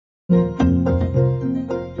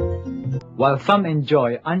While some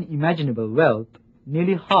enjoy unimaginable wealth,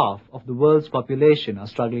 nearly half of the world's population are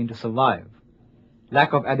struggling to survive.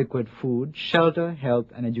 Lack of adequate food, shelter, health,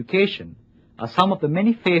 and education are some of the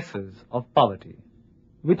many faces of poverty.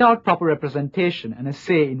 Without proper representation and a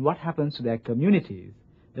say in what happens to their communities,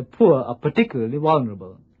 the poor are particularly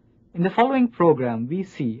vulnerable. In the following program, we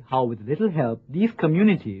see how with little help these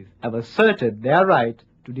communities have asserted their right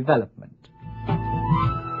to development.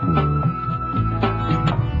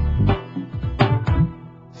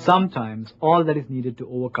 Sometimes all that is needed to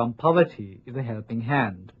overcome poverty is a helping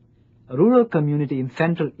hand. A rural community in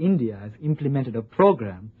central India has implemented a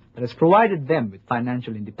program that has provided them with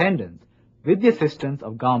financial independence with the assistance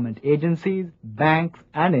of government agencies, banks,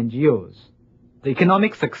 and NGOs. The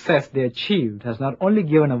economic success they achieved has not only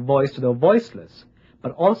given a voice to the voiceless,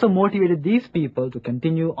 but also motivated these people to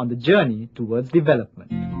continue on the journey towards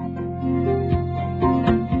development.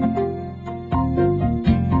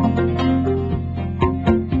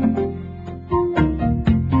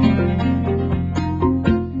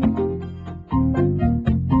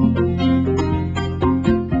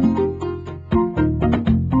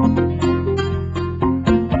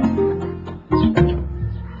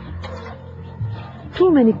 Too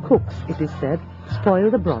many cooks, it is said, spoil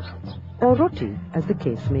the broth, or roti, as the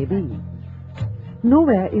case may be.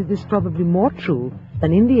 Nowhere is this probably more true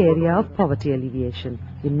than in the area of poverty alleviation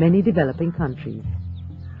in many developing countries.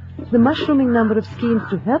 The mushrooming number of schemes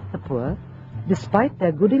to help the poor, despite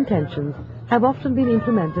their good intentions, have often been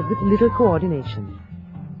implemented with little coordination,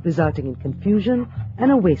 resulting in confusion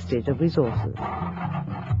and a wastage of resources.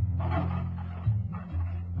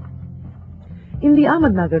 In the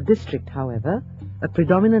Ahmednagar district, however, a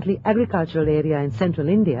predominantly agricultural area in central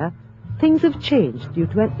India, things have changed due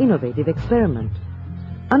to an innovative experiment.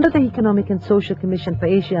 Under the Economic and Social Commission for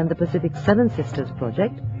Asia and the Pacific Seven Sisters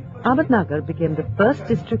project, Ahmednagar became the first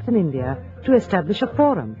district in India to establish a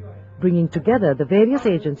forum, bringing together the various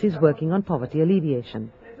agencies working on poverty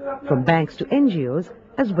alleviation, from banks to NGOs,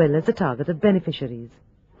 as well as the targeted beneficiaries.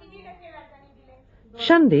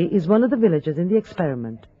 Shandi is one of the villages in the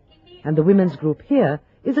experiment, and the women's group here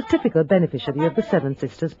is a typical beneficiary of the Seven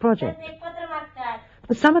Sisters project.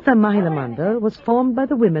 The Samatha Mahila Mandal was formed by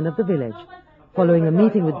the women of the village, following a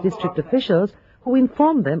meeting with district officials who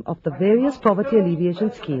informed them of the various poverty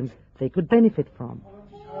alleviation schemes they could benefit from.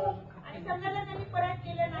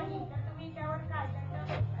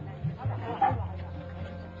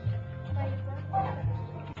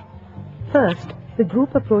 First, the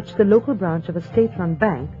group approached the local branch of a state-run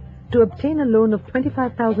bank to obtain a loan of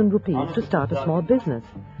 25,000 rupees to start a small business,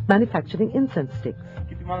 manufacturing incense sticks.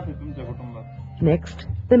 Next,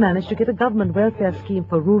 they managed to get a government welfare scheme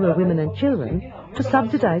for rural women and children to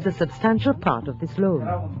subsidize a substantial part of this loan.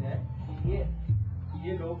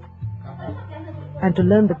 And to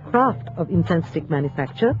learn the craft of incense stick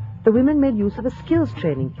manufacture, the women made use of a skills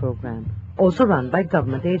training program, also run by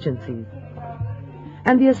government agencies.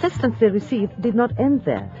 And the assistance they received did not end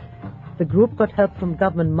there. The group got help from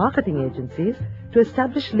government marketing agencies to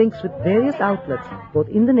establish links with various outlets, both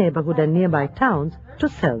in the neighborhood and nearby towns, to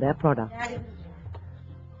sell their products.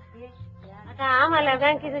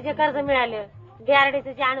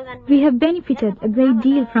 We have benefited a great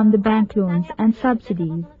deal from the bank loans and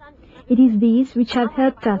subsidies. It is these which have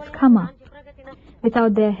helped us come up.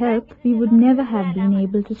 Without their help, we would never have been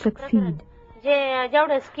able to succeed.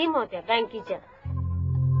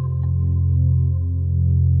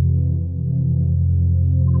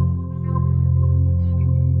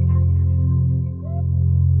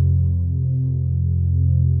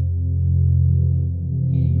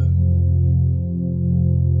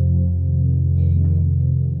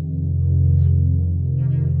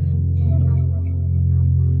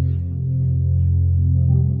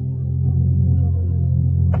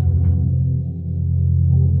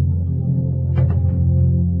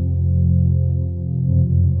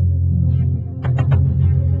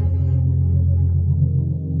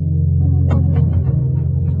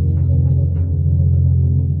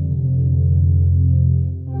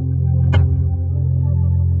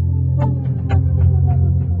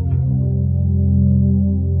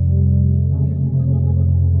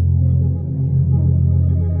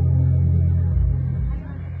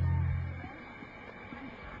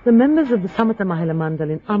 The members of the Samatha Mahila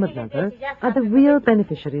Mandal in Ahmednagar are the real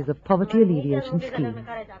beneficiaries of poverty alleviation schemes.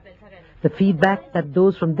 The feedback that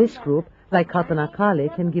those from this group, like Kalpana Kale,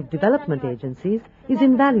 can give development agencies is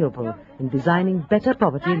invaluable in designing better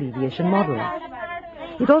poverty alleviation models.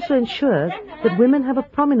 It also ensures that women have a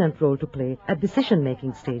prominent role to play at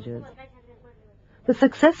decision-making stages. The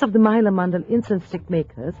success of the Mahila Mandal incense stick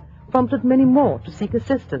makers prompted many more to seek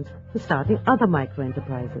assistance for starting other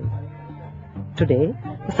micro-enterprises. Today,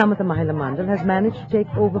 the Samatha Mahila Mandal has managed to take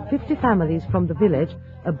over 50 families from the village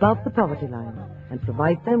above the poverty line and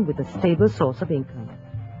provide them with a stable source of income.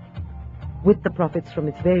 With the profits from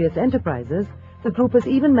its various enterprises, the group has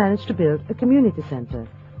even managed to build a community center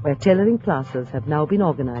where tailoring classes have now been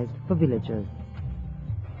organized for villagers.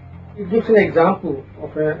 It gives an example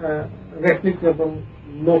of a replicable,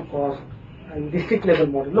 low-cost and district-level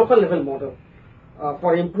model, local-level model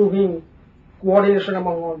for improving coordination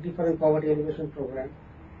among all different poverty alleviation programs,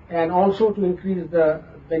 and also to increase the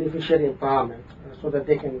beneficiary empowerment so that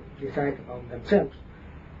they can decide about themselves.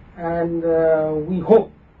 And we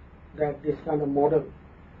hope that this kind of model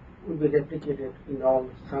will be replicated in all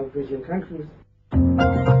South Asian countries.